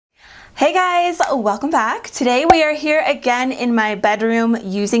Hey guys, welcome back. Today we are here again in my bedroom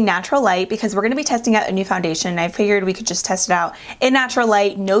using natural light because we're going to be testing out a new foundation. I figured we could just test it out in natural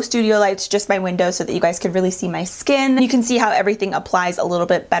light, no studio lights, just my window so that you guys could really see my skin. You can see how everything applies a little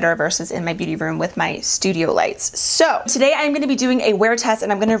bit better versus in my beauty room with my studio lights. So today I'm going to be doing a wear test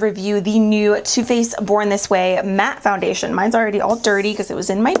and I'm going to review the new Too Faced Born This Way matte foundation. Mine's already all dirty because it was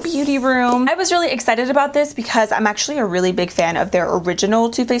in my beauty room. I was really excited about this because I'm actually a really big fan of their original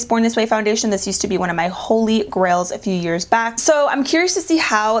Too Faced Born This Way foundation. This used to be one of my holy grails a few years back. So I'm curious to see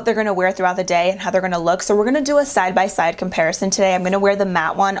how they're going to wear throughout the day and how they're going to look. So we're going to do a side-by-side comparison today. I'm going to wear the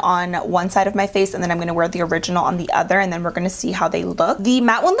matte one on one side of my face and then I'm going to wear the original on the other, and then we're going to see how they look. The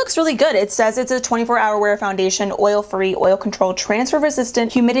matte one looks really good. It says it's a 24-hour wear foundation, oil-free, oil-controlled,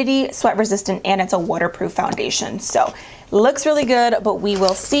 transfer-resistant, humidity, sweat-resistant, and it's a waterproof foundation. So looks really good, but we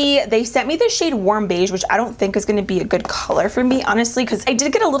will see. They sent me the shade Warm Beige, which I don't think is going to be a good color for me, honestly, because I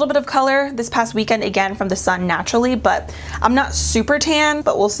did get a little bit of color this past weekend again from the sun naturally, but I'm not super tan,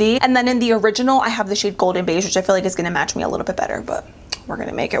 but we'll see. And then in the original, I have the shade Golden Beige, which I feel like is going to match me a little bit better, but we're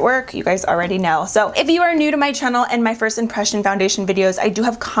gonna make it work. You guys already know. So if you are new to my channel and my first impression foundation videos, I do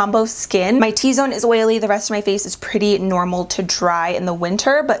have combo skin. My T-zone is oily. The rest of my face is pretty normal to dry in the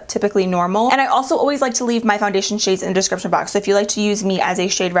winter, but typically normal. And I also always like to leave my foundation shades in the description box. So if you like to use me as a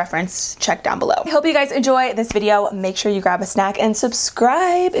shade reference, check down below. I hope you guys enjoy this video. Make sure you grab a snack and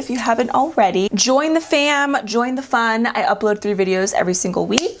subscribe if you haven't already. Join the fam, join the fun. I upload 3 videos every single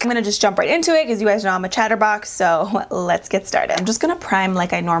week. I'm gonna just jump right into it because you guys know I'm a chatterbox. So let's get started. I'm just gonna prime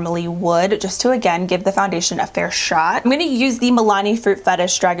like I normally would, just to again give the foundation a fair shot. I'm going to use the Milani Fruit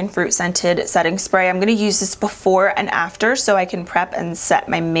Fetish Dragon Fruit Scented Setting Spray. I'm going to use this before and after so I can prep and set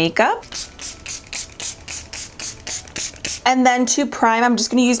my makeup. And then to prime, I'm just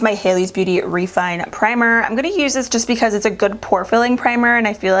going to use my Haley's Beauty Refine Primer. I'm going to use this just because it's a good pore filling primer and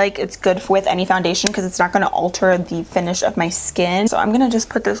I feel like it's good with any foundation because it's not going to alter the finish of my skin. So I'm going to just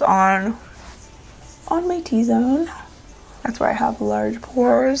put this on my T-zone. That's where I have large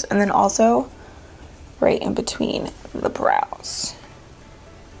pores, and then also right in between the brows.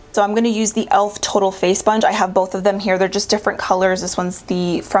 So I'm going to use the e.l.f. Total Face Sponge. I have both of them here. They're just different colors. This one's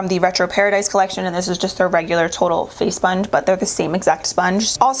from the Retro Paradise collection, and this is just their regular Total Face Sponge, but they're the same exact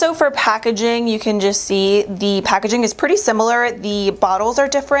sponge. Also for packaging, you can just see the packaging is pretty similar. The bottles are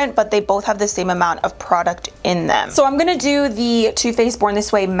different, but they both have the same amount of product in them. So I'm going to do the Too Faced Born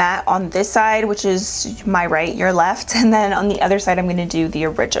This Way matte on this side, which is my right, your left, and then on the other side I'm going to do the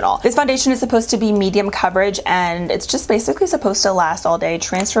original. This foundation is supposed to be medium coverage, and it's just basically supposed to last all day,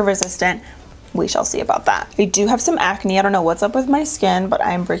 transfer resistant. We shall see about that. I do have some acne. I don't know what's up with my skin, but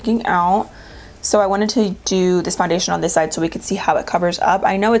I am breaking out. So I wanted to do this foundation on this side so we could see how it covers up.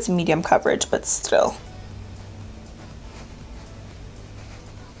 I know it's medium coverage, but still.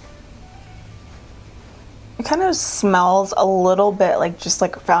 It kind of smells a little bit like just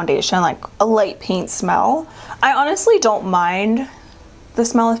like foundation, like a light paint smell. I honestly don't mind the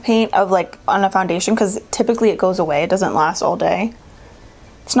smell of paint of like on a foundation because typically it goes away. It doesn't last all day.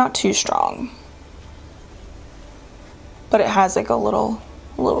 It's not too strong, but it has like a little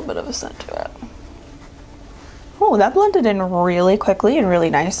bit of a scent to it. Oh, that blended in really quickly and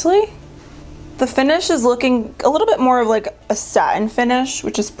really nicely. The finish is looking a little bit more of like a satin finish,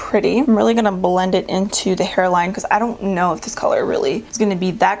 which is pretty. I'm really gonna blend it into the hairline because I don't know if this color really is gonna be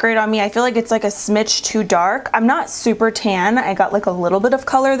that great on me. I feel like it's like a smidge too dark. I'm not super tan. I got like a little bit of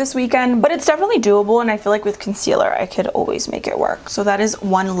color this weekend, but it's definitely doable, and I feel like with concealer I could always make it work. So that is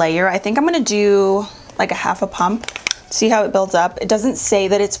one layer. I think I'm gonna do like a half a pump. See how it builds up. It doesn't say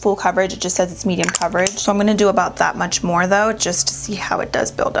that it's full coverage, it just says it's medium coverage. So I'm gonna do about that much more though, just to see how it does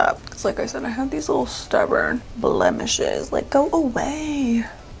build up. Because like I said, I have these little stubborn blemishes. Like, go away.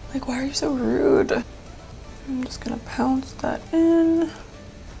 Like, why are you so rude? I'm just gonna pounce that in.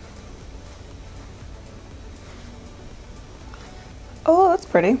 Oh, that's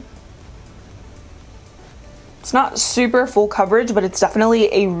pretty. It's not super full coverage, but it's definitely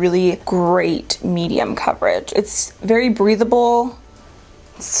a really great medium coverage. It's very breathable,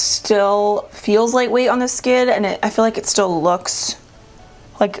 still feels lightweight on the skin, and I feel like it still looks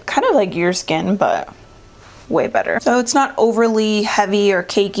like kind of like your skin, but way better. So it's not overly heavy or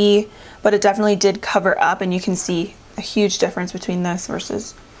cakey, but it definitely did cover up, and you can see a huge difference between this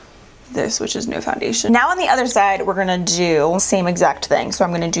versus this, which is new foundation. Now on the other side, we're gonna do same exact thing. So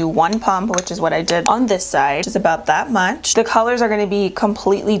I'm gonna do one pump, which is what I did on this side, which is about that much. The colors are gonna be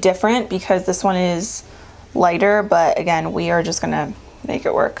completely different because this one is lighter, but again, we are just gonna make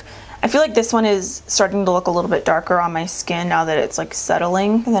it work. I feel like this one is starting to look a little bit darker on my skin now that it's like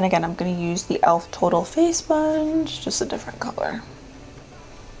settling. And then again, I'm gonna use the e.l.f. Total Face Sponge, just a different color.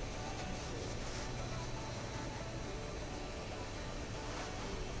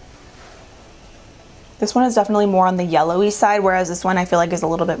 This one is definitely more on the yellowy side, whereas this one I feel like is a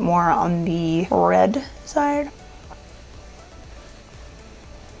little bit more on the red side.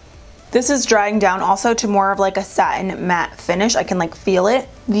 This is drying down also to more of like a satin matte finish. I can like feel it.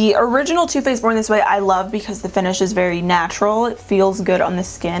 The original Too Faced Born This Way I love because the finish is very natural. It feels good on the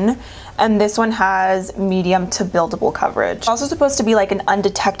skin. And this one has medium to buildable coverage. It's also supposed to be like an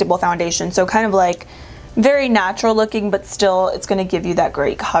undetectable foundation. So kind of like very natural looking, but still it's gonna give you that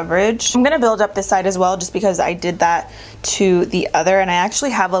great coverage. I'm gonna build up this side as well just because I did that to the other, and I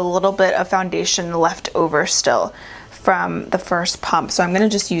actually have a little bit of foundation left over still from the first pump, so I'm gonna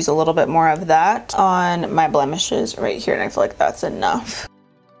just use a little bit more of that on my blemishes right here, and I feel like that's enough.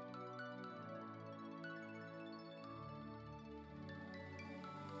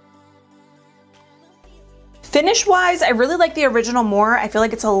 Finish wise, I really like the original more. I feel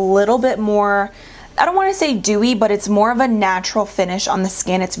like it's a little bit more, I don't want to say dewy, but it's more of a natural finish on the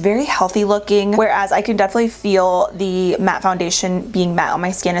skin. It's very healthy looking, whereas I can definitely feel the matte foundation being matte on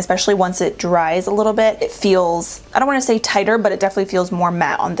my skin, especially once it dries a little bit. It feels, I don't want to say tighter, but it definitely feels more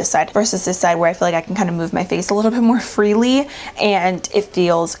matte on this side versus this side where I feel like I can kind of move my face a little bit more freely and it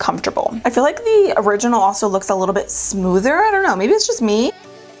feels comfortable. I feel like the original also looks a little bit smoother. I don't know, maybe it's just me.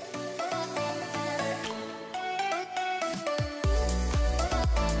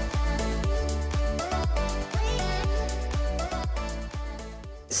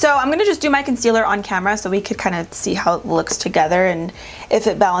 So I'm gonna just do my concealer on camera so we could kind of see how it looks together and if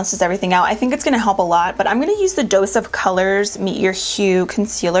it balances everything out. I think it's gonna help a lot, but I'm gonna use the Dose of Colors Meet Your Hue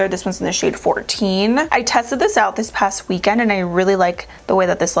concealer. This one's in the shade 14. I tested this out this past weekend and I really like the way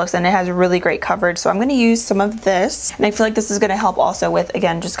that this looks, and it has really great coverage. So I'm gonna use some of this, and I feel like this is gonna help also with,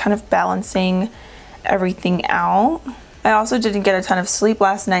 again, just kind of balancing everything out. I also didn't get a ton of sleep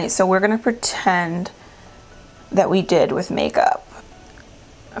last night, so we're gonna pretend that we did with makeup.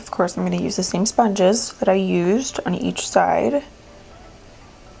 Of course, I'm going to use the same sponges that I used on each side.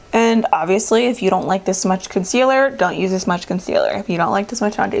 And obviously, if you don't like this much concealer, don't use this much concealer. If you don't like this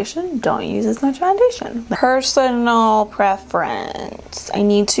much foundation, don't use this much foundation. Personal preference. I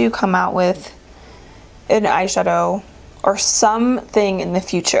need to come out with an eyeshadow or something in the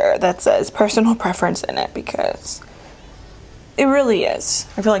future that says personal preference in it, because it really is.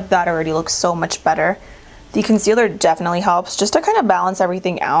 I feel like that already looks so much better. The concealer definitely helps just to kind of balance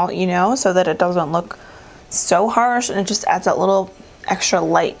everything out, you know, so that it doesn't look so harsh, and it just adds that little extra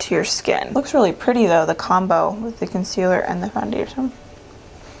light to your skin. Looks really pretty though, the combo with the concealer and the foundation.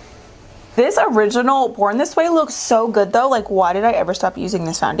 This original Born This Way looks so good though. Like, why did I ever stop using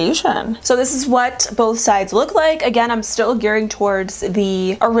this foundation? So this is what both sides look like. Again, I'm still gearing towards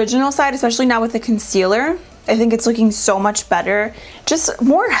the original side, especially now with the concealer. I think it's looking so much better. Just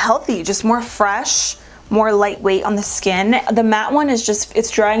more healthy, just more fresh, more lightweight on the skin. The matte one is just,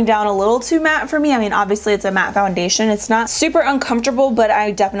 it's drying down a little too matte for me. I mean, obviously it's a matte foundation. It's not super uncomfortable, but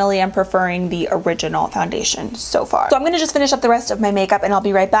I definitely am preferring the original foundation so far. So I'm gonna just finish up the rest of my makeup and I'll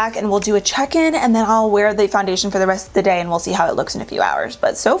be right back, and we'll do a check-in, and then I'll wear the foundation for the rest of the day and we'll see how it looks in a few hours.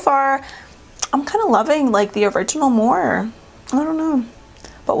 But so far, I'm kind of loving like the original more. I don't know,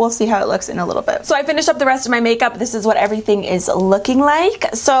 but we'll see how it looks in a little bit. So I finished up the rest of my makeup. This is what everything is looking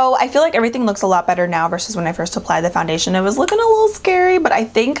like. So I feel like everything looks a lot better now versus when I first applied the foundation. It was looking a little scary, but I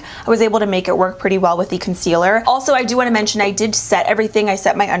think I was able to make it work pretty well with the concealer. Also, I do want to mention I did set everything. I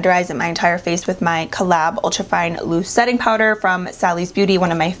set my under eyes and my entire face with my Collab Ultrafine Loose Setting Powder from Sally's Beauty,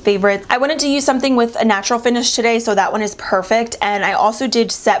 one of my favorites. I wanted to use something with a natural finish today, so that one is perfect. And I also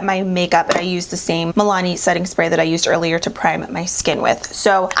did set my makeup, and I used the same Milani setting spray that I used earlier to prime my skin with.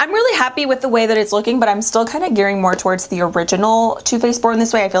 So I'm really happy with the way that it's looking, but I'm still kind of gearing more towards the original Too Faced Born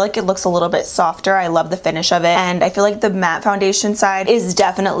This Way. I feel like it looks a little bit softer. I love the finish of it, and I feel like the matte foundation side is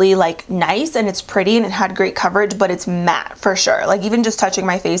definitely like nice and it's pretty and it had great coverage, but it's matte for sure. Like, even just touching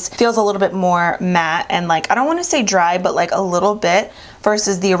my face feels a little bit more matte and like, I don't want to say dry, but like a little bit,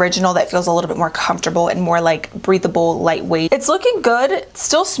 versus the original that feels a little bit more comfortable and more like breathable, lightweight. It's looking good. It's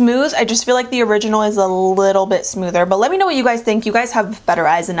still smooth. I just feel like the original is a little bit smoother, but let me know what you guys think. You guys have better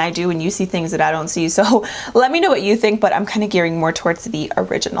eyes than I do and you see things that I don't see, so let me know what you think, but I'm kind of gearing more towards the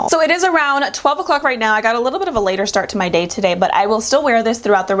original. So it is around 12 o'clock right now. I got a little bit of a later start to my day today, but I will still wear this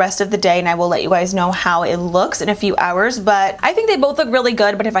throughout the rest of the day, and I will let you guys know how it looks in a few hours. But I think they both look really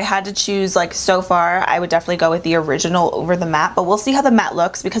good, but if I had to choose like so far, I would definitely go with the original over the matte, but we'll see how the matte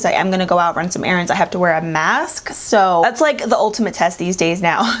looks because I am going to go out, run some errands. I have to wear a mask, so that's like the ultimate test these days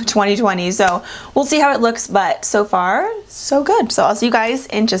now, 2020. So we'll see how it looks, but so far so good. So I'll see you guys guys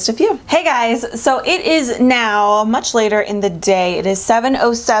in just a few. Hey guys, so it is now much later in the day. It is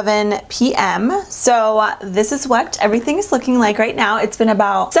 7:07 p.m. So this is what everything is looking like right now. It's been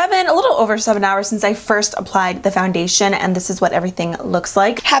about a little over 7 hours since I first applied the foundation, and this is what everything looks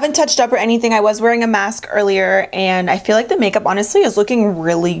like. Haven't touched up or anything. I was wearing a mask earlier, and I feel like the makeup honestly is looking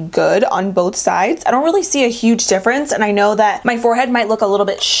really good on both sides. I don't really see a huge difference, and I know that my forehead might look a little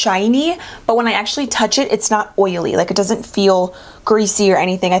bit shiny, but when I actually touch it, it's not oily. Like, it doesn't feel greasy or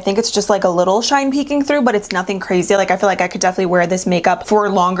anything. I think it's just like a little shine peeking through, but it's nothing crazy. Like, I feel like I could definitely wear this makeup for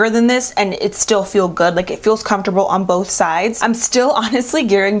longer than this and it still feel good. Like, it feels comfortable on both sides. I'm still honestly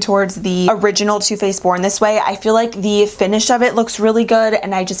gearing towards the original Too Faced Born This Way. I feel like the finish of it looks really good,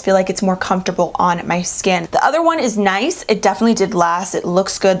 and I just feel like it's more comfortable on my skin. The other one is nice. It definitely did last. It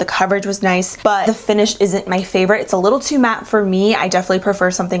looks good. The coverage was nice, but the finish isn't my favorite. It's a little too matte for me. I definitely prefer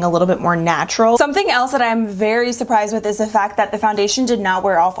something a little bit more natural. Something else that I'm very surprised with is the fact that the foundation did not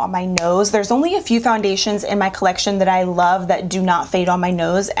wear off on my nose. There's only a few foundations in my collection that I love that do not fade on my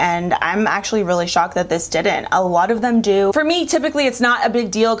nose, and I'm actually really shocked that this didn't. A lot of them do. For me, typically it's not a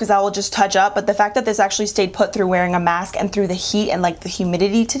big deal because I will just touch up, but the fact that this actually stayed put through wearing a mask and through the heat and like the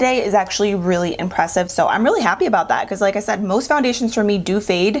humidity today is actually really impressive. So I'm really happy about that because, like I said, most foundations for me do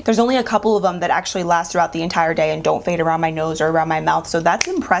fade. There's only a couple of them that actually last throughout the entire day and don't fade around my nose or around my mouth, so that's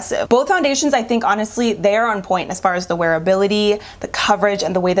impressive. Both foundations, I think honestly, they are on point as far as the wearability, the coverage,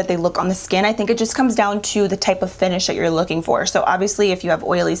 and the way that they look on the skin. I think it just comes down to the type of finish that you're looking for. So obviously if you have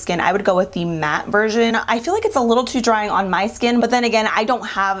oily skin, I would go with the matte version. I feel like it's a little too drying on my skin, but then again, I don't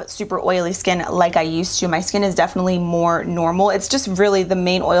have super oily skin like I used to. My skin is definitely more normal. It's just really the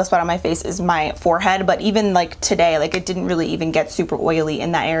main oil spot on my face is my forehead, but even like today, like it didn't really even get super oily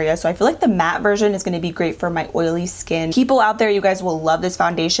in that area. So I feel like the matte version is going to be great for my oily skin. People out there, you guys will love this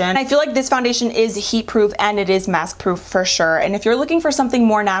foundation. I feel like this foundation is heat proof and it is mask proof for sure. And if you're looking for something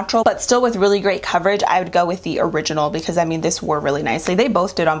more natural but still with really great coverage, I would go with the original because I mean this wore really nicely. They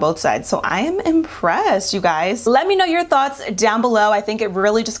both did on both sides, so I am impressed, you guys. Let me know your thoughts down below. I think it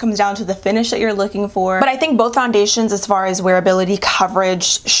really just comes down to the finish that you're looking for, but I think both foundations, as far as wearability,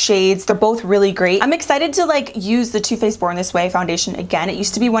 coverage, shades, they're both really great. I'm excited to like use the Too Faced Born This Way foundation again. It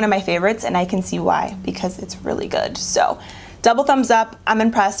used to be one of my favorites and I can see why, because it's really good. So double thumbs up. I'm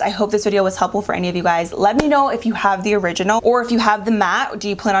impressed. I hope this video was helpful for any of you guys. Let me know if you have the original or if you have the matte. Do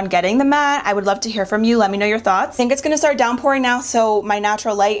you plan on getting the matte? I would love to hear from you. Let me know your thoughts. I think it's gonna start downpouring now, so my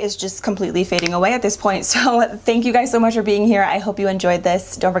natural light is just completely fading away at this point. So thank you guys so much for being here. I hope you enjoyed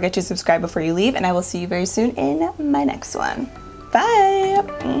this. Don't forget to subscribe before you leave, and I will see you very soon in my next one. Bye.